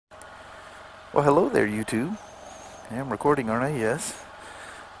Well, hello there, YouTube. Yeah, I'm recording, aren't I? Yes.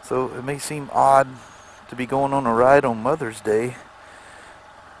 So it may seem odd to be going on a ride on Mother's Day,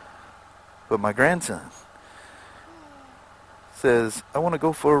 but my grandson says, I want to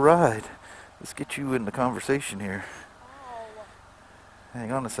go for a ride. Let's get you in the conversation here.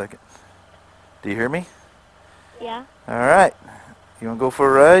 Hang on a second. Do you hear me? Yeah. All right. You want to go for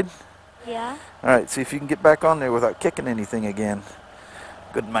a ride? Yeah. All right, see if you can get back on there without kicking anything again.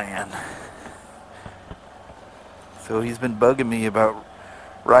 Good man. So he's been bugging me about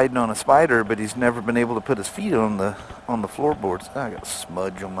riding on a Spyder, but he's never been able to put his feet on the floorboards. I got a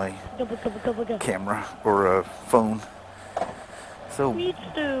smudge on my camera or phone. So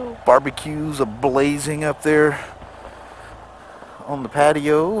barbecues are blazing up there on the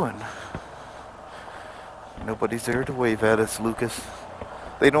patio, and nobody's there to wave at us, Lucas.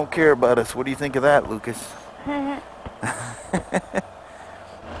 They don't care about us. What do you think of that, Lucas?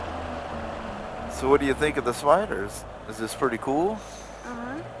 So what do you think of the Spyders? Is this pretty cool?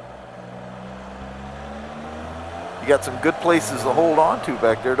 Uh-huh. You got some good places to hold on to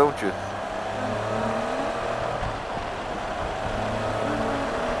back there, don't you?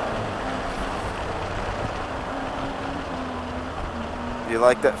 You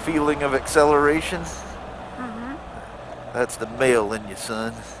like that feeling of acceleration? Uh-huh. That's the male in you,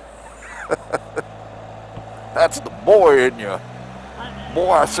 son. That's the boy in you.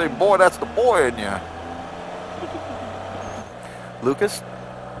 Boy, I say, boy, that's the boy in you. Lucas,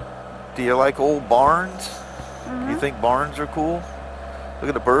 do you like old barns? Uh-huh. Do you think barns are cool? Look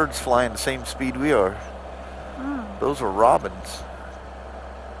at the birds flying the same speed we are. Oh. Those are robins.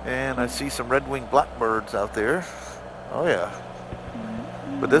 And I see some red-winged blackbirds out there. Oh, yeah.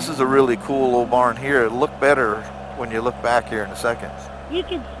 But this is a really cool old barn here. It'll look better when you look back here in a second. You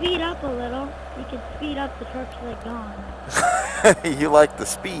can speed up a little. You can speed up the truck's like gone. You like the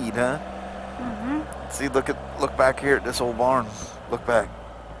speed, huh? Uh-huh. See, look back here at this old barn. Look back.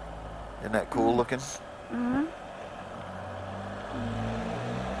 Isn't that cool looking? Uh-huh.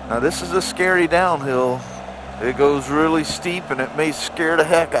 Now this is a scary downhill. It goes really steep and it may scare the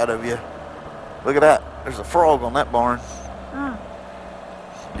heck out of you. Look at that. There's a frog on that barn. Oh.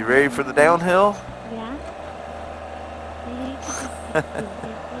 You ready for the downhill? Yeah.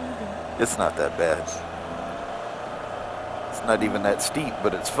 It's not that bad. It's not even that steep,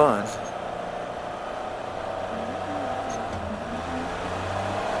 but it's fun.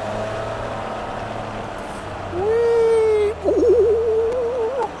 Whee! Ooh.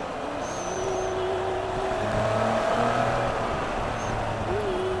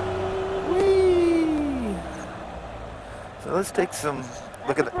 Whee! So let's take some.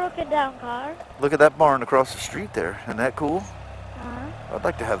 Look at a broken down car. Look at that barn across the street there. Isn't that cool? Uh-huh. I'd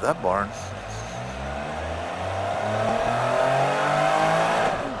like to have that barn.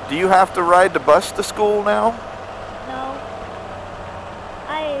 Do you have to ride the bus to school now? No.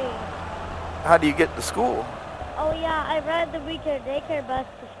 How do you get to school? Oh yeah, I ride the weekend daycare bus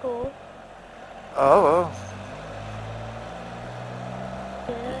to school. Oh.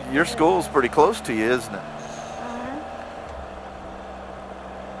 Your school's pretty close to you, isn't it?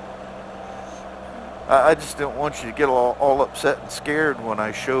 I just don't want you to get all upset and scared when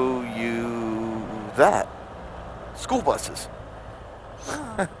I show you that. School buses.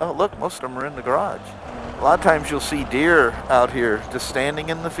 Oh. Oh, look, most of them are in the garage. A lot of times you'll see deer out here just standing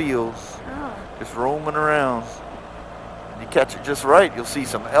in the fields, Oh. just roaming around. And you catch it just right, you'll see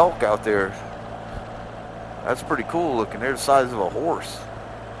some elk out there. That's pretty cool looking. They're the size of a horse.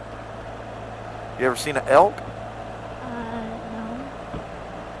 You ever seen an elk? No.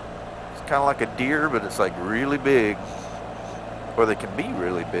 It's kind of like a deer, but it's like really big. Or they can be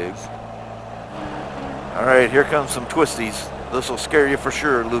really big. All right, here comes some twisties. This will scare you for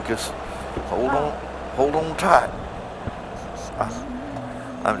sure, Lucas. Hold on tight.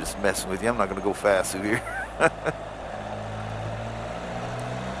 I'm just messing with you. I'm not going to go fast through here.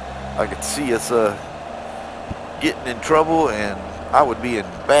 I could see us getting in trouble, and I would be in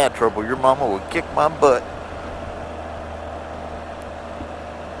bad trouble. Your mama would kick my butt.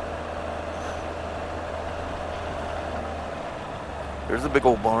 There's a big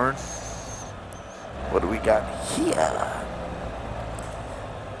old barn. What do we got here?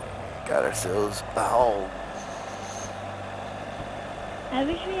 Got ourselves a hog. I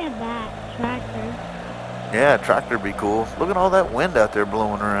wish we had that tractor. Yeah, a tractor would be cool. Look at all that wind out there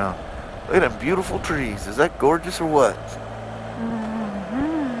blowing around. Look at them beautiful trees. Is that gorgeous or what?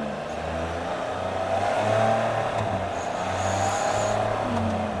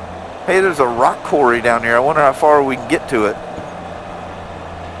 Hey, there's a rock quarry down here. I wonder how far we can get to it.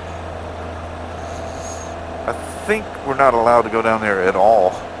 I think we're not allowed to go down there at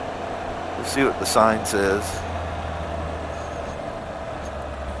all. Let's see what the sign says.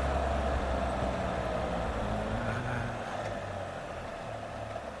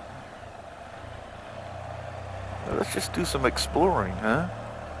 Let's just do some exploring, huh?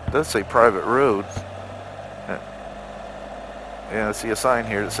 It does say private road. Yeah, I see a sign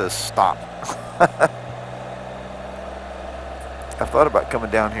here that says stop. I thought about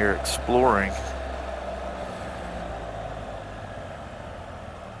coming down here exploring.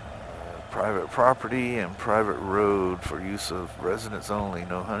 Private property and private road for use of residents only.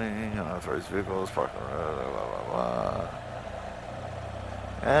 No hunting, unauthorized vehicles, parking, blah, blah, blah.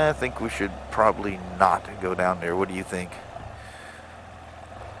 I think we should probably not go down there. What do you think?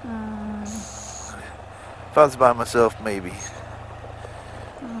 If I was by myself, maybe.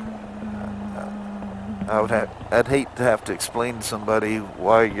 I'd hate to have to explain to somebody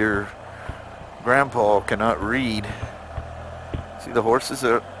why your grandpa cannot read. See the horses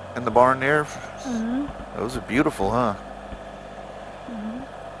in the barn there? Those are beautiful, huh?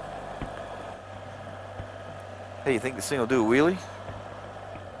 Hey, you think this thing will do a wheelie?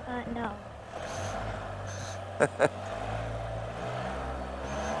 No.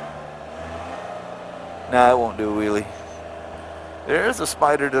 Nah, it won't do a wheelie. There's a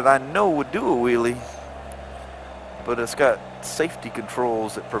Spyder that I know would do a wheelie, but it's got safety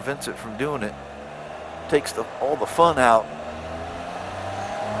controls that prevents it from doing it. Takes all the fun out.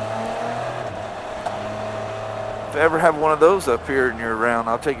 If you ever have one of those up here and you're around,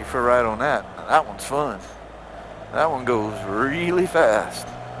 I'll take you for a ride on that. That one's fun. That one goes really fast.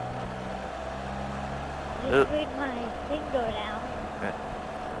 Just made my thing go down.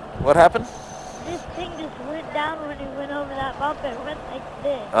 What happened? This thing just went down when he went over that bump. It went like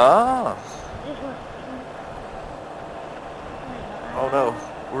this. Ah. Just went. Oh no,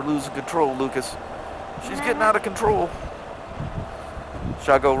 we're losing control, Lucas. She's getting out of control.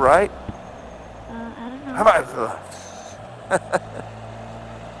 Should I go right? I don't know. How about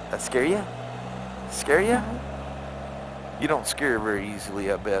that scare you? Scare you? No. You don't scare very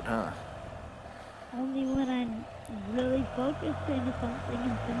easily, I bet, huh? Only when I'm really focused into something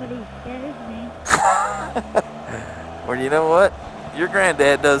and somebody scares me. Well, you know what? Your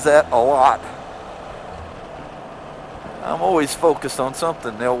granddad does that a lot. I'm always focused on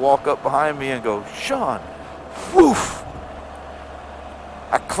something. They'll walk up behind me and go, Shawn, woof!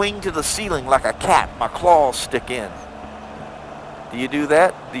 I cling to the ceiling like a cat. My claws stick in. Do you do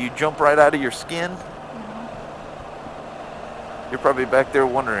that? Do you jump right out of your skin? You're probably back there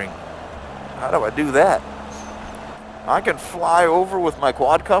wondering, how do I do that? I can fly over with my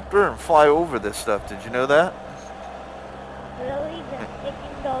quadcopter and fly over this stuff. Did you know that? Really? It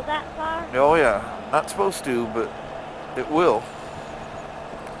can go that far? Oh yeah. Not supposed to, but it will.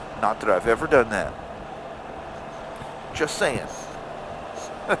 Not that I've ever done that. Just saying.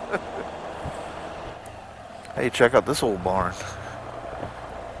 Hey, check out this old barn.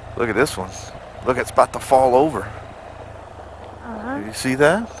 Look at this one. Look, it's about to fall over. Did you see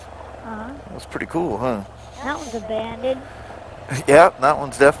that? That's pretty cool, huh? That one's abandoned. Yep, that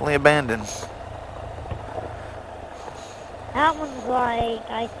one's definitely abandoned. That one's like,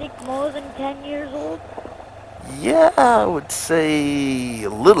 I think more than 10 years old. Yeah, I would say a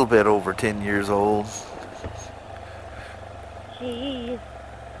little bit over 10 years old. Jeez.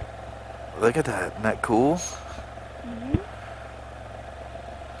 Look at that. Isn't that cool?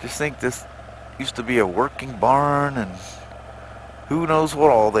 Just think this used to be a working barn and who knows what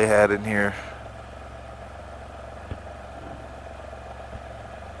all they had in here.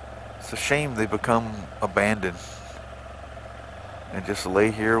 It's a shame they become abandoned and just lay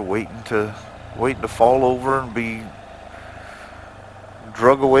here waiting to fall over and be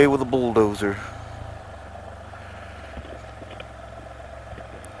drug away with a bulldozer.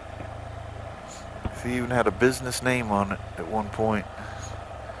 They even had a business name on it at one point.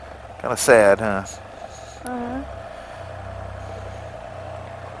 Kind of sad, huh?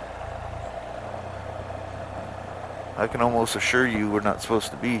 I can almost assure you we're not supposed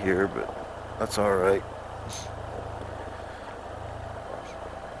to be here, but that's all right.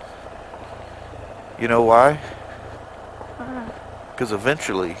 You know why? Because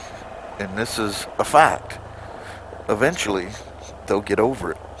eventually, and this is a fact, eventually they'll get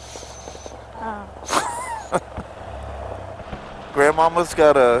over it. Grandmama's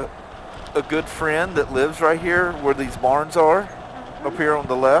got a good friend that lives right here where these barns are, up here on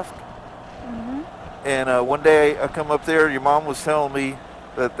the left. And one day I come up there, your mom was telling me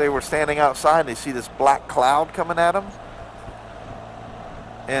that they were standing outside and they see this black cloud coming at them.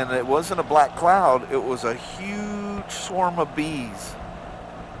 And it wasn't a black cloud, it was a huge swarm of bees.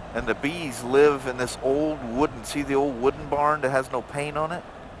 And the bees live in this old wooden, see the old wooden barn that has no paint on it?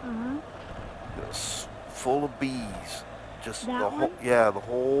 It was full of bees. Just That the one? whole, yeah, the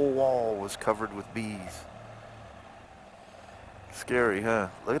whole wall was covered with bees. Scary, huh?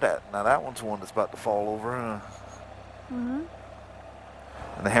 Look at that. Now that one's one that's about to fall over, huh? Uh-huh.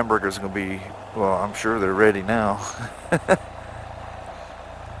 And the hamburgers are going to be, well, I'm sure they're ready now.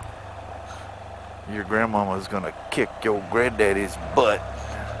 Your grandmama's going to kick your granddaddy's butt.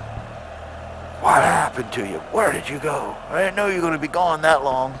 What happened to you? Where did you go? I didn't know you were going to be gone that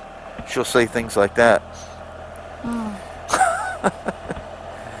long. She'll say things like that. Oh.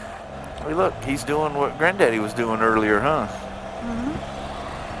 Hey, look, he's doing what granddaddy was doing earlier, huh? Uh-huh.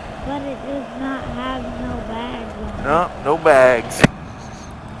 But it does not have no bags on it. No, no bags.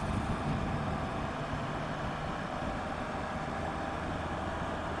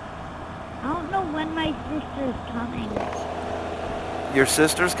 I don't know when my sister's coming. Your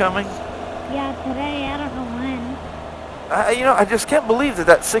sister's coming? Yeah, today. I don't know when. You know, I just can't believe that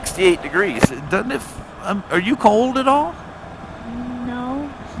that's 68 degrees. Doesn't it? Are you cold at all? No.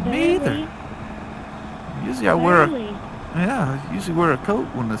 Me either. Barely. Usually I wear Barely. I usually wear a coat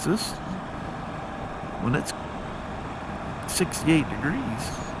when it's 68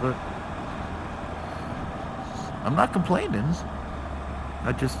 degrees. But I'm not complaining.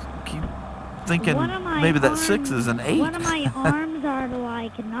 I just keep thinking maybe that 6 is an 8. One of my arms are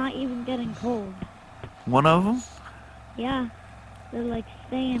like not even getting cold. One of them? Yeah. They're like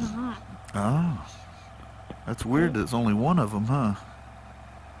staying hot. Oh. That's weird. There's only one of them, huh?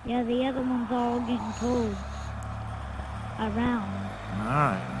 Yeah, the other one's all getting cold. Around.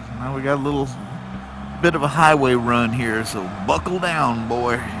 Alright. Now we got a little bit of a highway run here, so buckle down,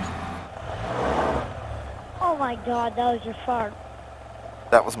 boy. Oh my god, that was your fart.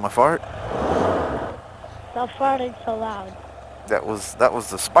 That was my fart? That farted so loud. That was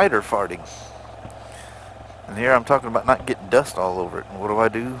the Spyder farting. And here I'm talking about not getting dust all over it. And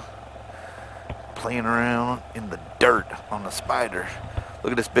what do? Playing around in the dirt on the Spyder.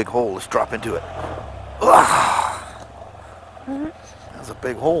 Look at this big hole. Let's drop into it. Ugh. That was a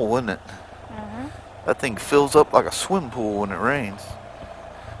big hole, wasn't it? That thing fills up like a swim pool when it rains.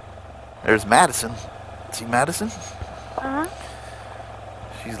 There's Madison. See Madison?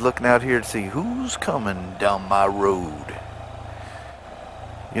 She's looking out here to see who's coming down my road.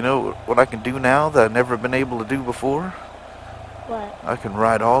 You know what I can do now that I've never been able to do before? What? I can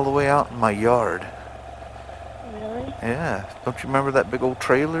ride all the way out in my yard. Really? Yeah. Don't you remember that big old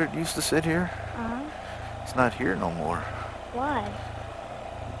trailer that used to sit here? It's not here no more. Why?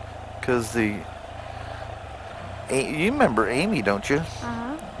 Because you remember Amy, don't you?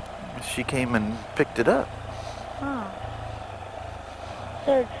 She came and picked it up.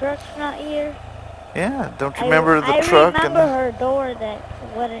 So the truck's not here? Yeah, don't you remember the truck? I remember her door that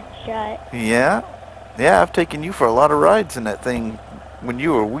wouldn't shut. Yeah. Yeah, I've taken you for a lot of rides in that thing when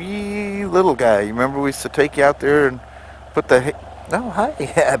you were a wee little guy. You remember we used to take you out there and put the hay... Oh, hi,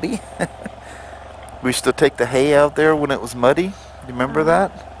 Abby. We used to take the hay out there when it was muddy. You remember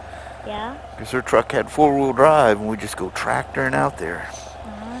that? Yeah. Because her truck had four-wheel drive and we just go tractoring out there.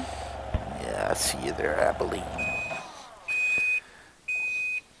 Yeah, I see you there, Abilene.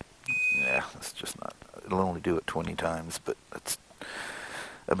 Yeah, it's just not... It'll only do it 20 times, but that's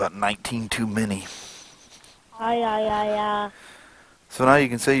about 19 too many. So now you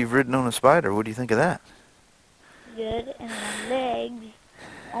can say you've ridden on a Spyder. What do you think of that? Good, and my legs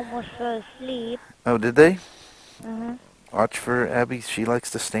almost fell asleep. Oh, did they? Watch for Abby. She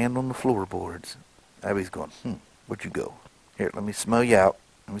likes to stand on the floorboards. Abby's going, where'd you go? Here, let me smell you out.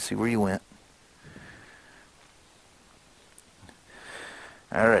 Let me see where you went.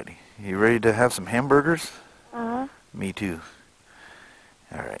 Alrighty. You ready to have some hamburgers? Me too.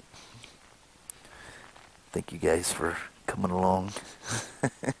 Alright. Thank you guys for coming along.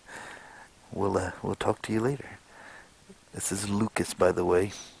 We'll talk to you later. This is Lucas, by the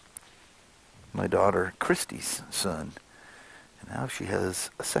way. My daughter Christy's son. And now she has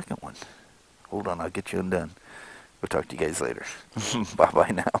a second one. Hold on, I'll get you undone. We'll talk to you guys later.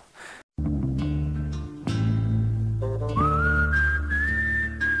 Bye-bye now.